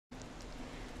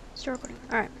Still recording.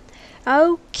 Alright.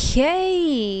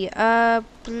 Okay.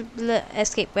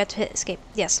 Escape. We have to hit escape.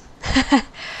 Yes.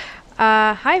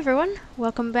 Hi everyone.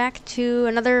 Welcome back to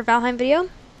another Valheim video.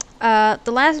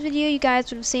 The last video you guys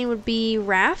would have seen would be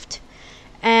Raft.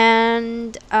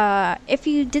 And if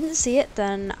you didn't see it,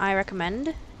 then I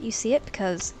recommend you see it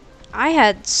because I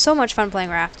had so much fun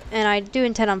playing Raft, and I do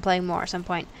intend on playing more at some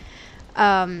point.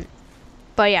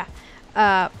 But yeah,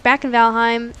 back in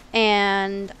Valheim,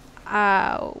 and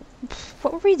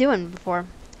what were we doing before?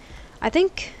 I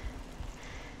think.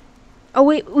 Oh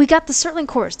wait, we got the Surtling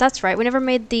cores. That's right. We never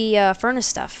made the furnace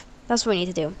stuff. That's what we need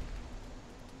to do.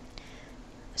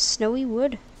 Snowy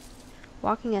wood.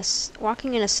 Walking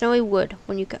in a snowy wood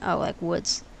when you oh, like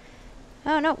woods.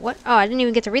 Oh no, what? Oh, I didn't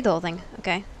even get to read the whole thing.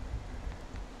 Okay.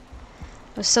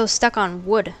 I was so stuck on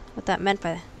wood. What that meant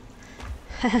by.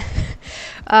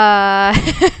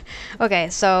 Okay,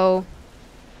 so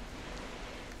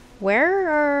where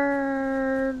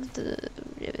are the?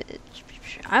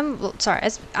 I'm sorry.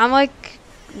 I'm like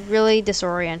really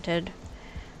disoriented.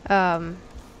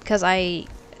 Because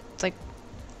it's like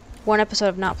one episode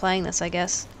of not playing this, I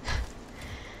guess.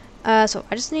 So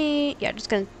I just need, yeah, just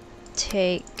gonna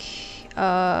take,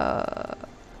 where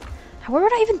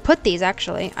would I even put these,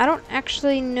 actually? I don't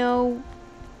actually know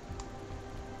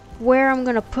where I'm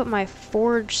gonna put my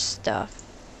forge stuff.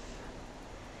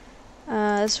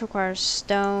 This requires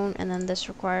stone, and then this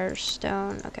requires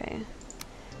stone, okay.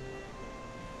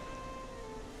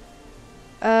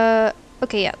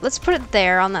 Okay, yeah, let's put it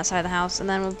there on that side of the house, and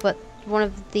then we'll put one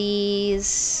of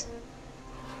these,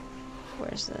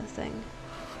 where's the thing?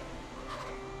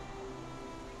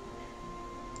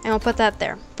 And we'll put that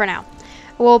there for now.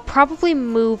 We'll probably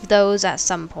move those at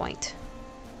some point.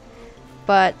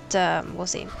 But, we'll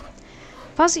see.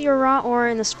 Deposit your raw ore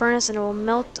in this furnace and it will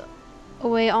melt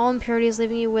away all impurities,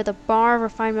 leaving you with a bar of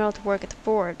refined metal to work at the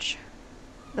forge.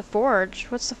 The forge?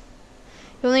 What's the...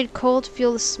 You'll need coal to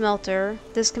fuel the smelter.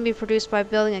 This can be produced by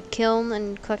building a kiln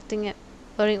and loading it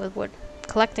with wood.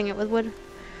 Collecting it with wood.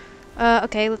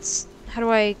 Okay, let's... How do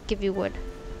I give you wood?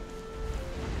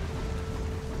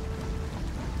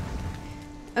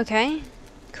 Okay,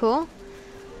 cool.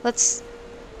 Let's...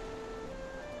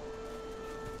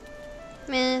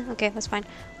 okay, that's fine.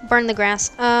 Burn the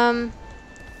grass.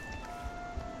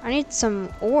 I need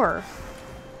some ore.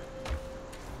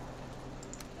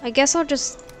 I guess I'll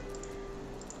just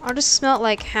smelt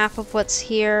like half of what's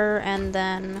here, and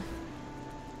then...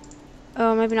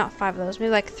 Oh, maybe not 5 of those. Maybe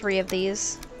like 3 of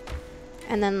these.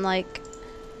 And then like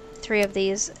 3 of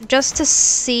these. Just to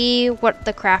see what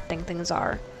the crafting things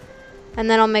are. And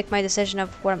then I'll make my decision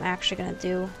of what I'm actually gonna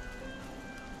do.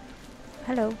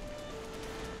 Hello.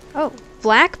 Oh,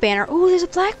 black banner. Oh, there's a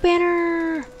black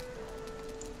banner.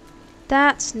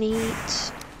 That's neat.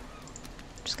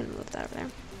 I'm just gonna move that over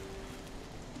there.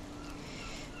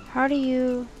 How do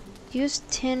you use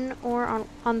tin ore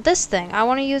on this thing? I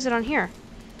want to use it on here.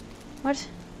 What?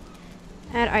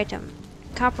 Add item.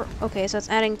 Copper. Okay, so it's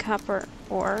adding copper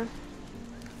ore.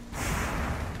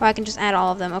 Oh, I can just add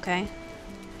all of them. Okay.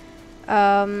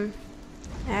 Add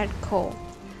coal.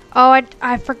 Oh,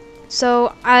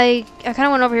 so I kind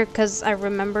of went over here because I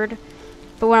remembered,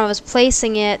 but when I was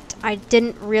placing it, I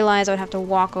didn't realize I would have to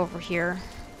walk over here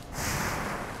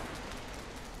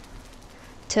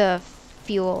to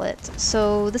fuel it.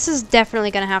 So this is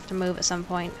definitely gonna have to move at some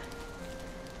point.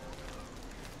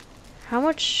 How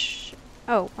much?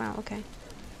 Oh, wow, okay.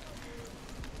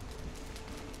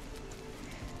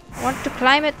 I want to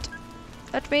climb it.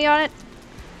 Let me on it.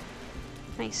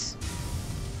 Nice.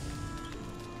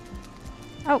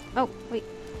 Oh, wait.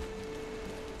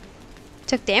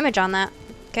 Took damage on that.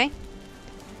 Okay.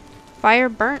 Fire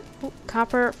burnt. Ooh,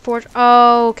 copper forge.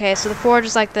 Oh, okay. So the forge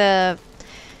is like the...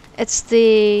 It's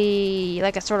the...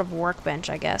 like a sort of workbench,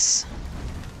 I guess.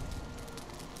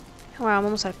 Wow, I'm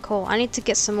almost out of coal. I need to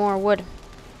get some more wood.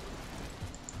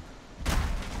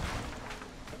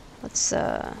 Let's,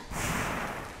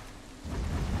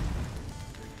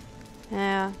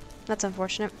 yeah, that's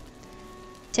unfortunate.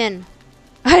 Tin.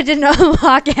 I didn't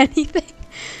unlock anything.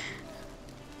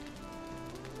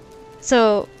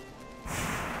 So...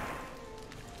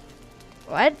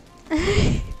 What?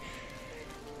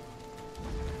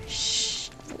 Shh.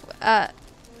 I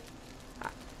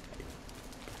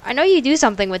know you do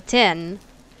something with tin.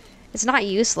 It's not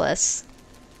useless.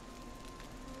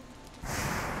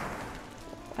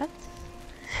 What?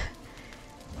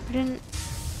 I didn't...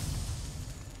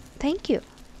 Thank you.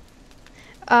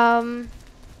 What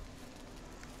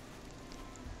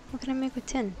can I make with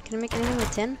tin? Can I make anything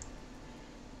with tin?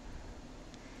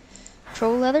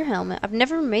 Troll leather helmet. I've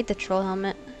never made the troll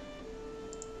helmet.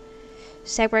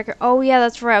 Stag breaker. Oh yeah,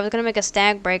 that's right. I was gonna make a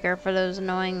stag breaker for those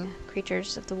annoying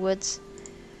creatures of the woods.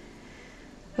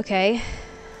 Okay.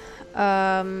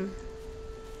 Hold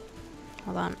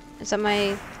on. Is that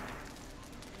my...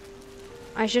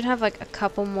 I should have like a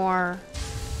couple more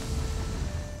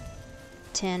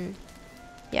tin.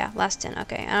 Yeah, last tin.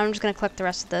 Okay, and I'm just gonna collect the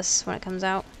rest of this when it comes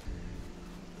out.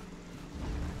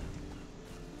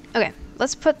 Okay,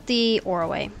 let's put the ore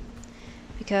away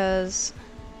because...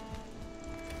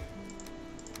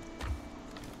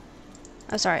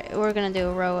 Oh, sorry. We're gonna do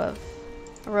a row of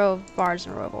bars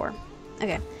and a row of ore.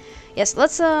 Okay. Yes.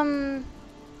 Let's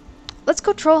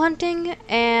go troll hunting,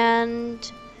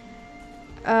 and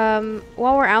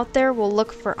while we're out there, we'll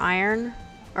look for iron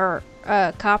or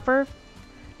copper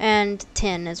and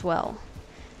tin as well,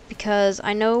 because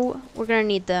I know we're gonna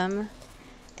need them.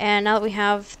 And now that we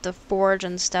have the forge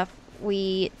and stuff,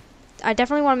 I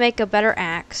definitely want to make a better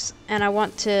axe, and I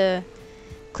want to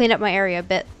clean up my area a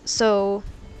bit. So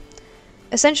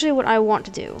essentially what I want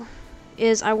to do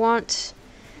is I want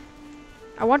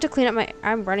to clean up my...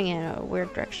 I'm running in a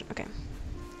weird direction. Okay.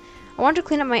 I want to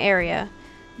clean up my area,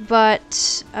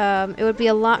 but it would be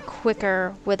a lot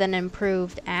quicker with an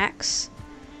improved axe.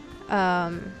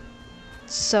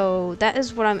 So that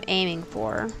is what I'm aiming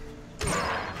for.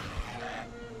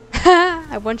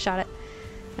 I one-shot it.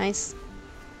 Nice.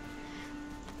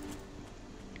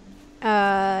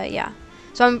 Yeah.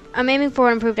 So I'm aiming for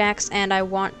an improved axe, and I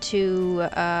want to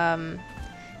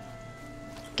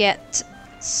get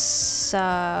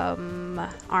some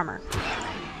armor.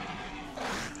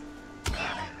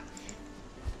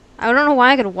 I don't know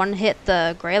why I could one-hit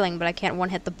the grayling, but I can't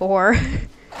one-hit the boar.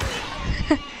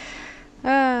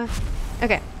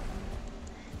 Okay.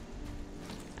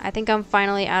 I think I'm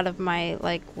finally out of my,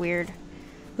 like, weird...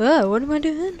 what am I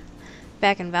doing?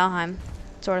 Back in Valheim,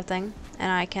 sort of thing.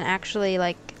 And I can actually,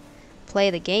 like,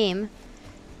 play the game.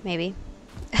 Maybe.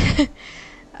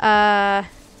 Yeah.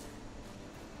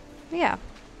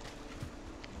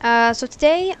 So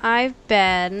today I've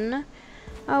been...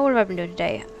 what have I been doing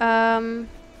today?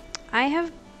 I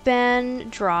have been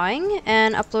drawing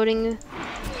and uploaded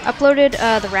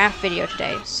the raft video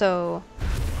today. So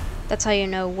that's how you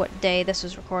know what day this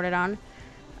was recorded on.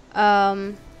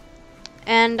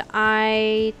 And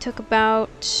I took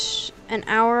about an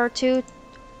hour or two.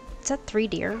 Is that 3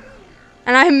 deer?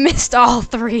 And I missed all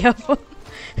 3 of them.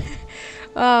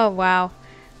 Oh, wow.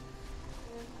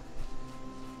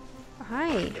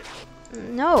 Hi.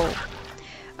 No.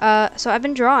 So I've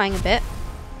been drawing a bit.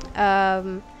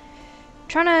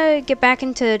 Trying to get back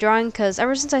into drawing because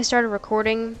ever since I started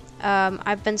recording,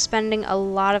 I've been spending a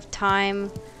lot of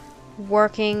time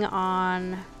working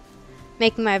on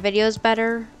making my videos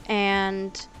better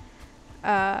and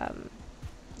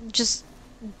just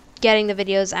getting the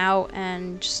videos out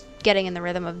and just getting in the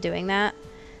rhythm of doing that.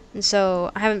 And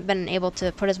so I haven't been able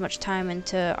to put as much time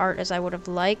into art as I would have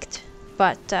liked,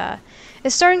 but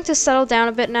it's starting to settle down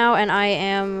a bit now, and I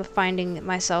am finding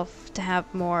myself to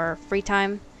have more free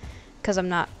time because I'm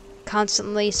not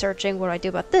constantly searching what do I do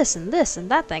about this and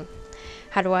that thing.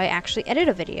 How do I actually edit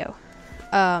a video?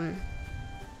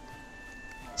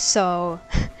 So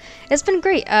it's been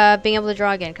great being able to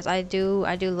draw again, because I do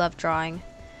love drawing.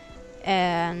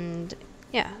 And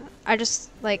yeah, I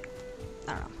just like,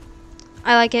 I don't know,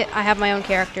 I like it. I have my own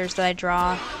characters that I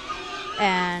draw,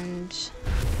 and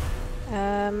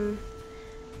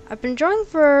I've been drawing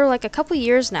for like a couple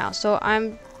years now, so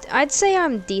I'd say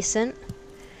I'm decent.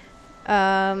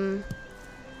 And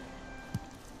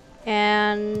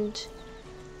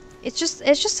it's just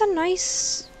a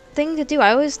nice thing to do.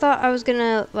 I always thought I was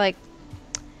gonna, like,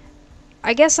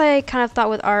 I guess I kind of thought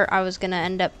with art I was gonna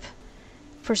end up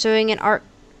pursuing an art...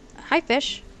 Hi,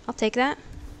 fish. I'll take that.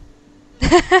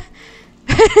 They're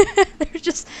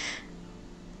just...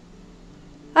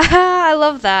 I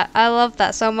love that. I love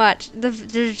that so much.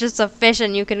 There's just a fish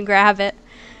and you can grab it.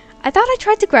 I thought I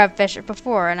tried to grab fish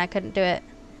before and I couldn't do it.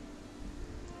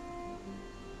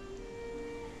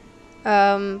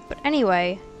 But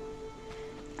anyway,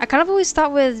 I kind of always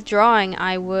thought with drawing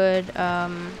I would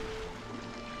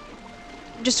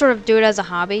just sort of do it as a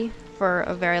hobby for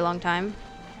a very long time.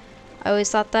 I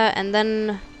always thought that, and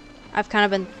then I've kind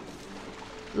of been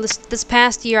this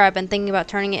past year I've been thinking about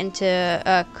turning it into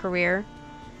a career.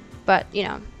 But, you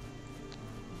know,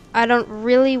 I don't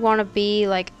really want to be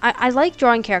like... I like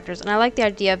drawing characters, and I like the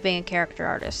idea of being a character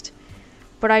artist.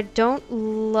 But I don't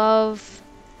love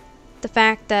the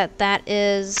fact that that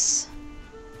is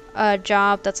a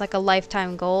job that's like a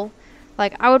lifetime goal.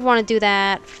 Like, I would want to do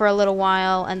that for a little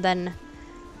while and then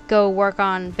go work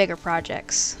on bigger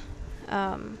projects.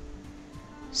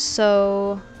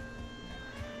 So,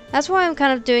 That's why I'm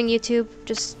kind of doing YouTube,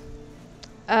 just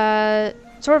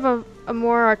sort of a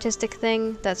more artistic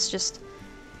thing. That's just,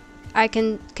 I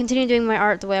can continue doing my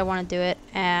art the way I want to do it,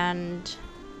 and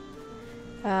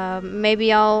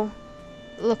maybe I'll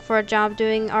look for a job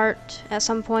doing art at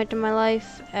some point in my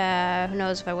life. Who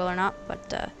knows if I will or not,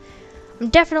 but I'm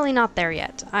definitely not there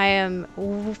yet. I am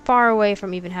far away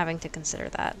from even having to consider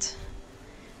that.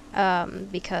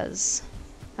 Because,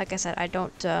 like I said, I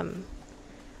don't,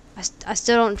 I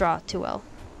still don't draw too well.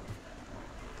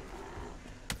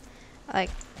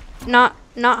 Like, not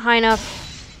high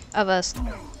enough of a,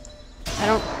 I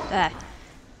don't,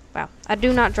 wow. I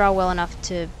do not draw well enough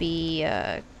to be,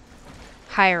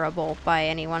 hireable by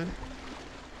anyone.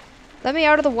 Let me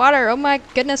out of the water, oh my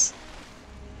goodness.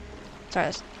 Sorry,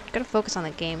 I gotta focus on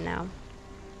the game now.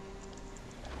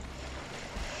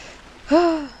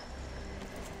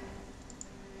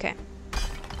 Okay.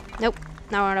 Nope,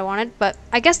 not what I wanted, but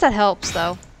I guess that helps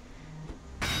though.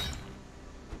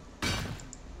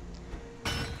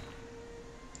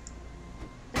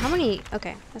 How many?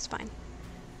 Okay, that's fine.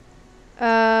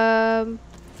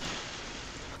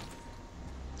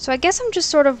 So I guess I'm just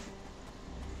sort of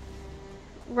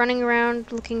running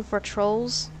around looking for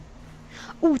trolls.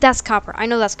 Ooh, that's copper. I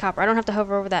know that's copper. I don't have to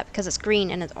hover over that because it's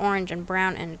green and it's orange and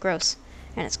brown and gross.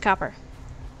 And it's copper.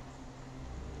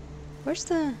 Where's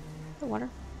the water?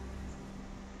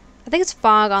 I think it's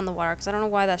fog on the water because I don't know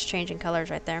why that's changing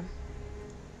colors right there.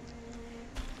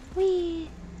 Whee!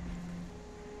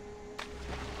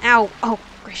 Ow! Oh,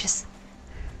 gracious.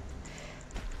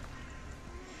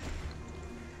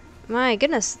 My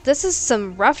goodness, this is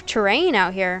some rough terrain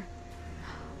out here.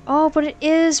 Oh, but it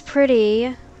is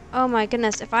pretty. Oh my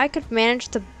goodness, if I could manage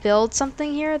to build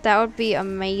something here, that would be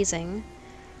amazing.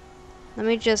 Let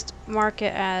me just mark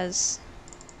it as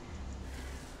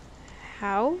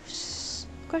house?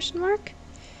 Question mark?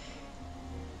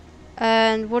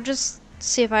 And we'll just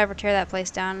see if I ever tear that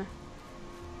place down.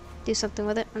 Do something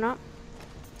with it or not.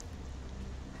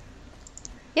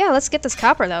 Yeah, let's get this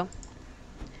copper though.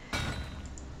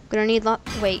 Gonna need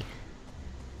wait.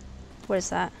 What is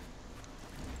that?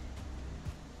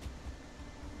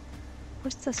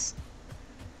 What's this?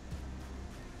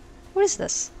 What is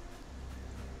this?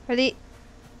 Are they...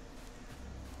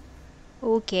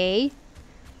 Okay.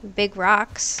 Big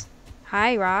rocks.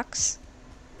 High rocks.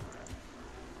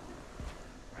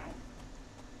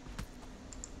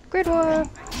 Grid war.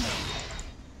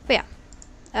 But yeah.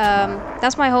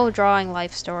 That's my whole drawing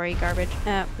life story. Garbage.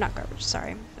 Not garbage,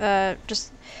 sorry.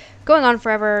 Just going on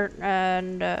forever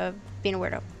and being a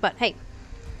weirdo. But hey.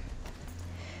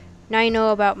 Now you know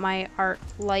about my art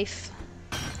life.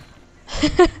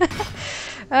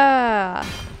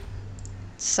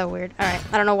 So weird. Alright,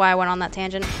 I don't know why I went on that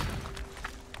tangent.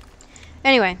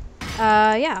 Anyway,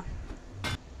 yeah.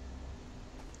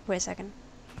 Wait a second.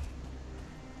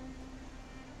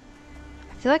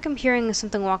 I feel like I'm hearing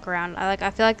something walk around. I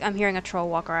feel like I'm hearing a troll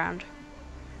walk around.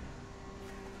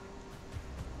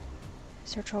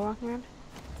 Is there a troll walking around?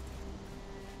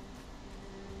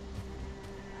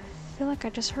 I feel like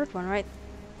I just heard one, right?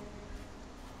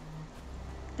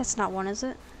 That's not one, is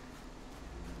it?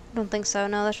 I don't think so.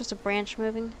 No, that's just a branch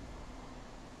moving.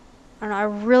 I don't know. I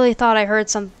really thought I heard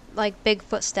some, like, big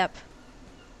footstep.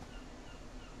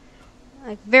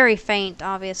 Like, very faint,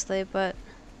 obviously, but...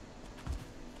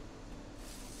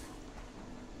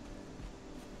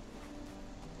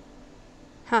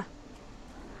 Huh.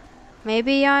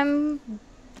 Maybe I'm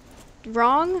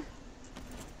wrong?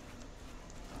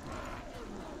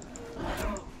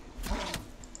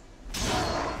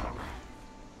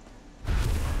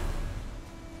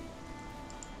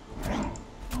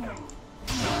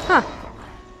 Huh.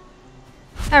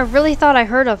 I really thought I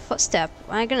heard a footstep.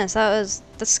 My goodness, that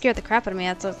scared the crap out of me.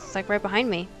 That's like right behind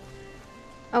me.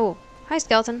 Oh, hi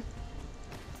skeleton.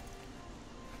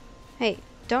 Hey,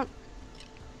 don't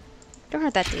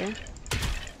hurt that deer.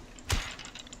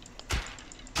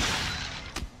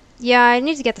 Yeah, I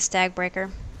need to get the stag breaker.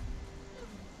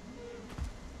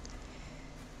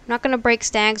 I'm not gonna break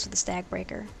stags with the stag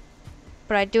breaker,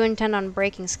 but I do intend on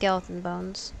breaking skeleton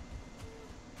bones.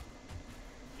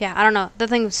 Yeah, I don't know. The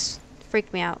thing's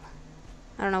freaked me out.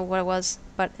 I don't know what it was,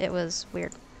 but it was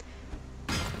weird.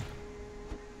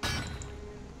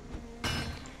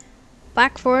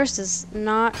 Black Forest is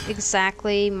not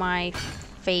exactly my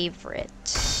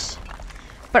favorite.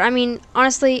 But I mean,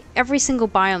 honestly, every single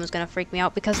biome is going to freak me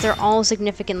out because they're all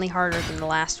significantly harder than the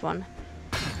last one.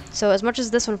 So as much as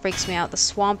this one freaks me out, the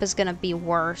swamp is going to be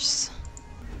worse.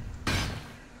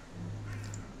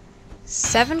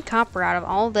 7 copper out of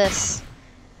all this.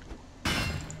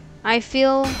 I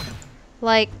feel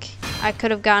like I could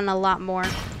have gotten a lot more.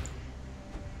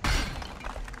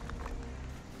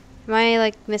 Am I,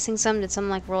 like, missing some? Did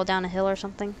someone, like, roll down a hill or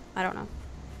something? I don't know.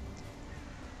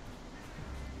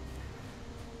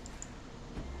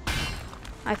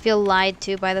 I feel lied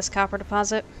to by this copper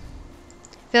deposit.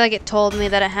 I feel like it told me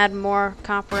that it had more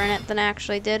copper in it than it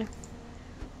actually did.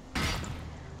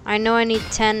 I know I need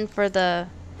 10 for the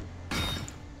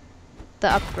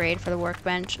upgrade for the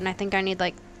workbench, and I think I need,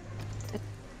 like,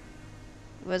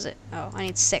 what was it? Oh, I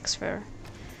need 6 for...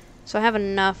 So I have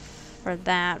enough for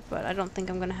that, but I don't think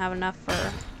I'm gonna have enough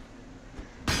for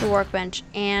the workbench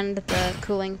and the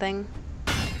cooling thing.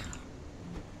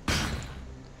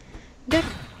 Good.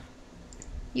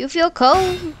 You feel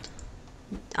cold?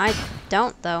 I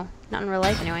don't, though. Not in real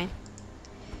life, anyway.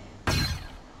 I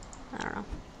don't know.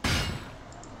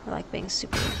 I like being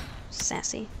super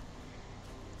sassy.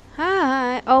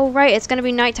 Hi. Oh, right. It's gonna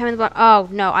be nighttime in the Black... Oh,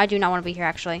 no. I do not want to be here,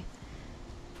 actually.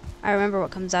 I remember what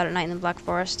comes out at night in the Black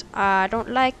Forest. I don't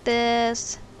like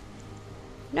this.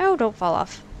 No, don't fall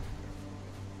off.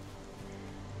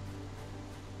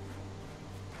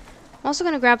 I'm also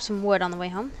gonna grab some wood on the way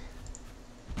home.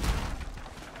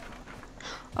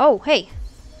 Oh, hey.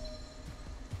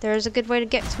 There's a good way to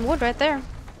get some wood right there.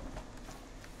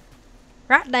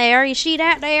 Right there. You see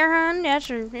that there, hon? That's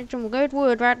some good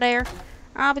wood right there.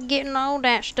 I'll be getting all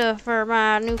that stuff for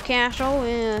my new castle.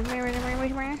 I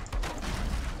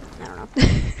don't know.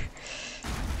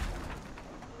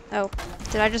 Oh,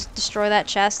 did I just destroy that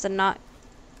chest and not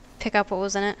pick up what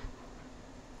was in it?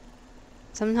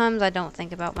 Sometimes I don't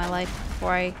think about my life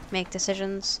before I make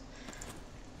decisions.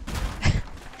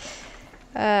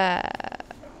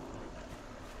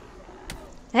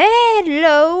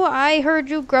 Hello! I heard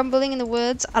you grumbling in the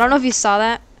woods. I don't know if you saw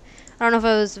that. I don't know if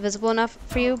it was visible enough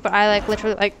for you, but I, like,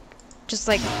 literally, like, just,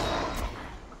 like...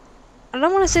 I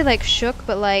don't want to say, like, shook,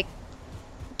 but, like,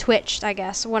 twitched, I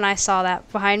guess, when I saw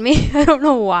that behind me. I don't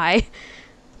know why,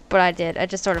 but I did.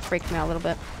 It just sort of freaked me out a little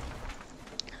bit.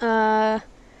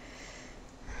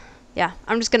 Yeah,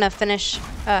 I'm just gonna finish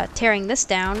tearing this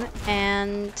down,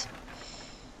 and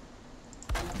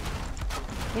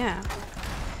yeah,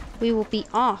 we will be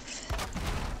off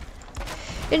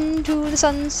into the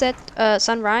sunset,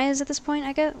 sunrise at this point,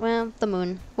 I guess. Well, the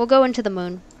moon. We'll go into the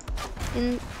moon.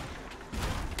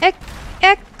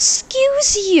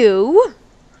 Excuse you?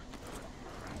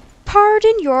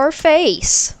 Pardon your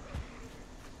face.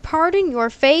 Pardon your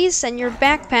face and your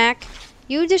backpack.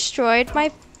 You destroyed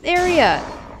my area.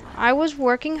 I was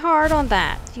working hard on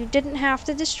that. You didn't have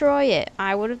to destroy it.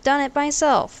 I would have done it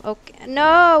myself. Okay.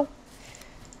 No!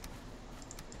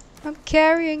 I'm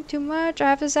carrying too much. I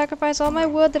have to sacrifice all my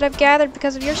wood that I've gathered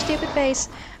because of your stupid face.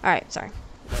 Alright, sorry.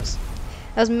 That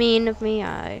was mean of me.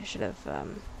 I should have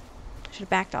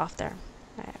backed off there.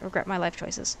 I regret my life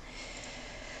choices.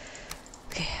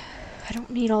 Okay. I don't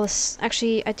need all this.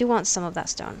 Actually, I do want some of that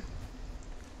stone.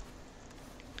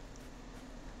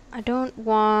 I don't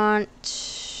want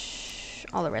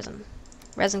all the resin.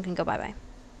 Resin can go bye-bye.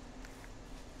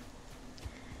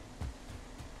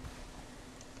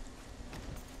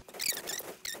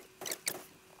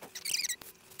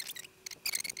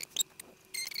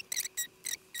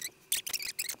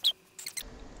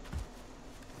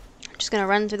 I'm just gonna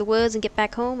run through the woods and get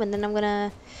back home, and then I'm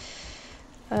gonna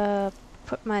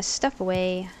put my stuff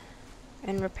away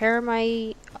and repair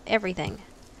my everything.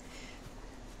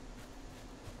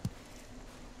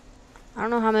 I don't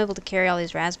know how I'm able to carry all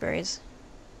these raspberries.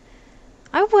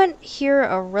 I went here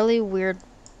a really weird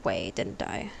way, didn't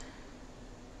I?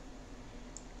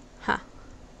 Huh.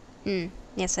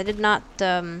 Yes, I did not,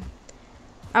 I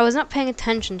was not paying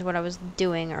attention to what I was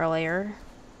doing earlier,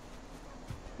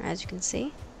 as you can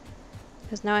see.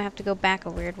 Because now I have to go back a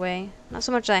weird way. Not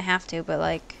so much that I have to, but,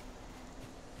 like...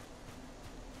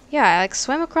 Yeah, I, like,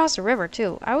 swam across the river,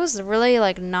 too. I was really,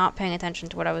 like, not paying attention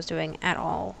to what I was doing at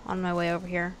all on my way over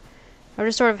here. I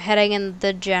was just sort of heading in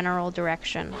the general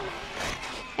direction.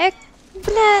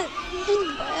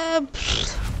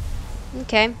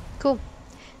 Okay, cool.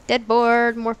 Dead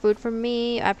board, more food for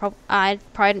me. I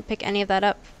probably didn't pick any of that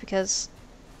up because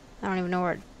I don't even know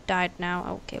where it died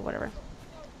now. Okay, whatever.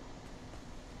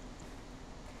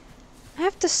 I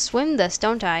have to swim this,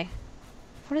 don't I?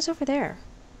 What is over there?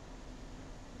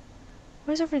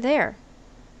 What is over there?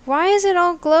 Why is it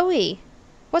all glowy?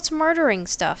 What's murdering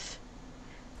stuff?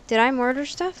 Did I murder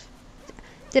stuff?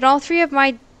 Did all 3 of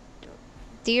my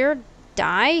deer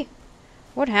die?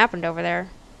 What happened over there?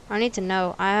 I need to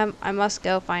know. I must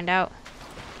go find out.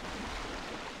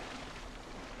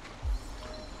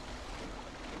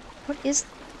 What is...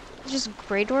 just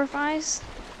Grey Dwarf eyes?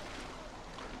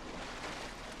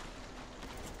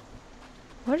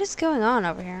 What is going on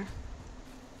over here?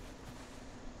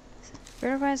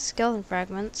 Grey Dwarf eyes, skeleton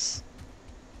fragments.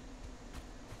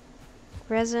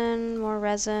 Resin, more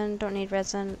resin. Don't need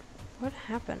resin. What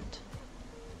happened?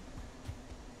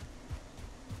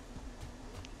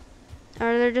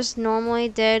 Are there just normally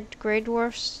dead gray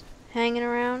dwarfs hanging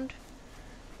around?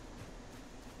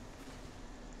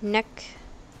 Neck.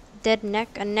 Dead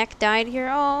neck. A neck died here.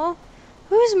 Oh,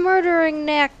 who's murdering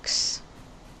necks?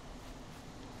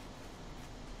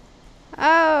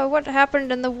 Oh, what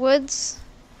happened in the woods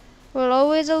will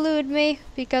always elude me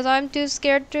because I'm too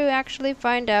scared to actually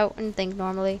find out and think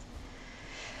normally.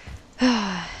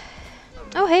 Oh,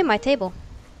 hey, my table.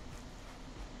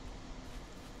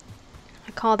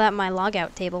 I call that my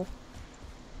logout table.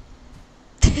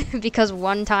 Because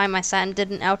one time I sat and did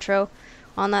an outro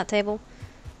on that table.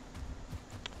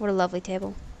 What a lovely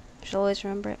table. Should always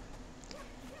remember it.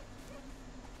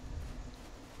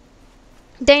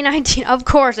 Day 19, of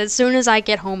course, as soon as I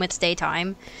get home it's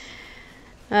daytime.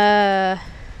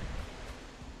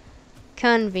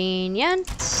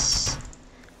 Convenient.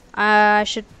 I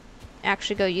should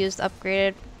actually go use the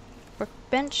upgraded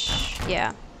workbench.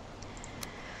 Yeah.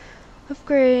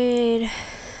 Upgrade.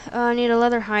 I need a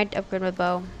leather hide to upgrade my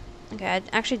bow. Okay, I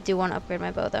actually do want to upgrade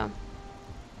my bow though.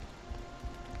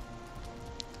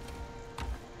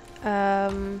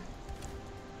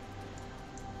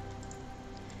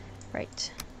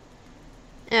 Right.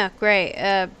 Yeah, great.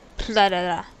 Blah, blah,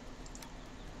 blah.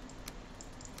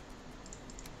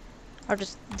 I'll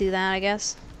just do that, I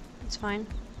guess. It's fine.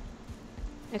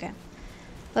 Okay.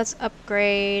 Let's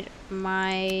upgrade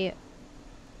my...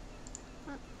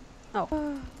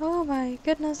 Oh. Oh my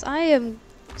goodness, I am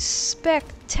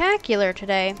spectacular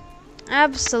today.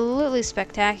 Absolutely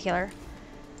spectacular.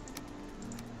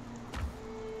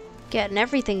 Getting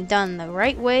everything done the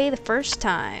right way the first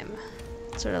time.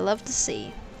 That's what I love to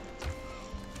see.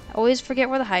 I always forget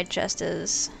where the hide chest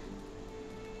is.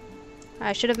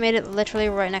 I should have made it literally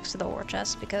right next to the war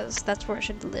chest because that's where it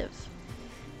should live.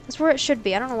 That's where it should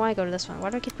be. I don't know why I go to this one. Why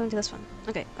do I keep going to this one?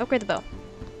 Okay, upgrade the bow.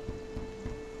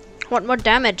 Want more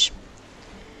damage.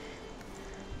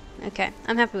 Okay,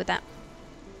 I'm happy with that.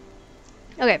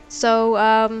 Okay, so,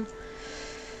 hold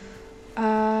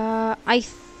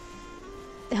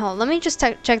on, let me just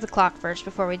check the clock first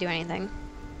before we do anything.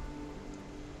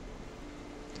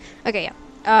 Okay,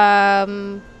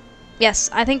 yeah. Yes,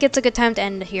 I think it's a good time to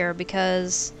end here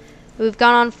because we've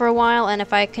gone on for a while, and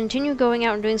if I continue going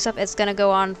out and doing stuff, it's gonna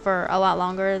go on for a lot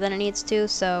longer than it needs to,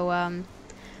 so, I'm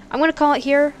gonna call it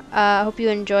here. I hope you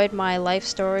enjoyed my life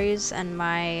stories and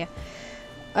my,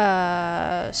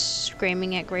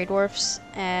 screaming at grey dwarfs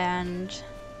and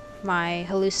my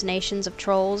hallucinations of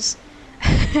trolls.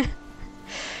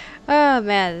 Oh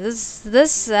man,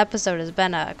 this episode has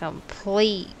been a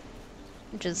complete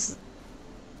just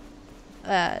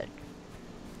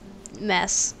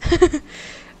mess.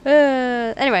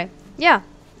 Anyway, yeah.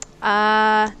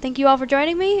 Thank you all for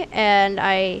joining me, and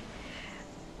I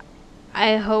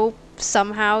hope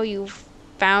somehow you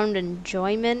found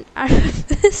enjoyment out of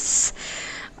this.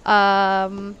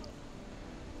 But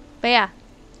yeah,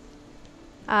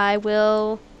 I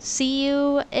will see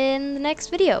you in the next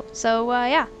video. So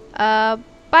yeah,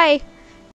 bye.